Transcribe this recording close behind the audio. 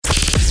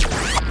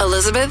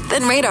Elizabeth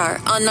and Radar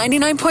on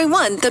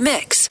 99.1 The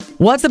Mix.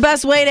 What's the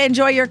best way to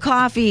enjoy your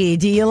coffee?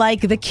 Do you like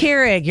the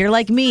Keurig? You're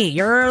like me.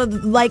 You're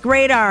like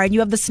Radar, and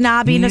you have the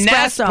snobby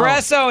Nespresso.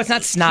 Nespresso. It's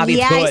not snobby.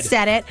 Yeah, it's good. I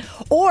said it.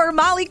 Or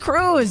Molly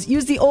Cruz.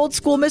 Use the old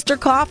school Mr.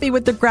 Coffee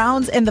with the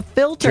grounds and the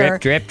filter.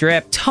 Drip, drip,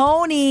 drip.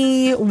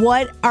 Tony,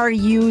 what are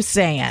you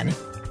saying?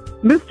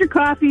 Mr.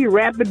 Coffee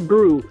Rapid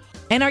Brew.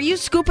 And are you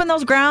scooping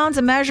those grounds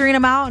and measuring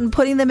them out and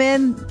putting them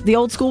in the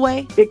old school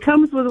way? It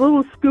comes with a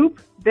little scoop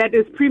that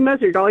is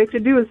pre-measured. All you have to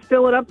do is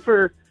fill it up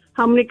for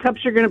how many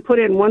cups you're going to put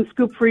in. 1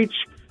 scoop for each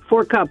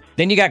 4 cups.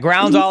 Then you got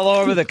grounds all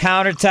over the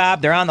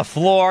countertop. They're on the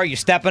floor. You're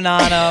stepping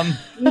on them.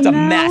 It's a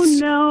mess.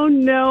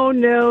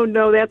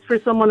 No. That's for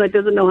someone that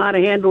doesn't know how to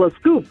handle a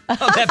scoop.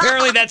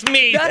 Apparently, that's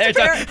me.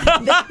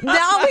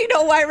 Now we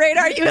know why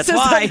Radar uses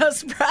an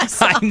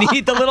espresso. I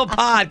need the little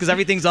pod because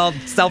everything's all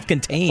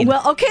self-contained.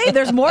 Well, okay,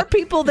 there's more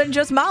people than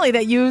just Molly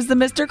that use the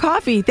Mr.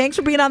 Coffee. Thanks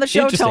for being on the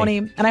show, Tony.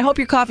 And I hope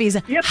your coffee is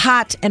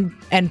hot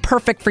and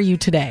perfect for you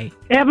today.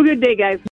 Have a good day, guys.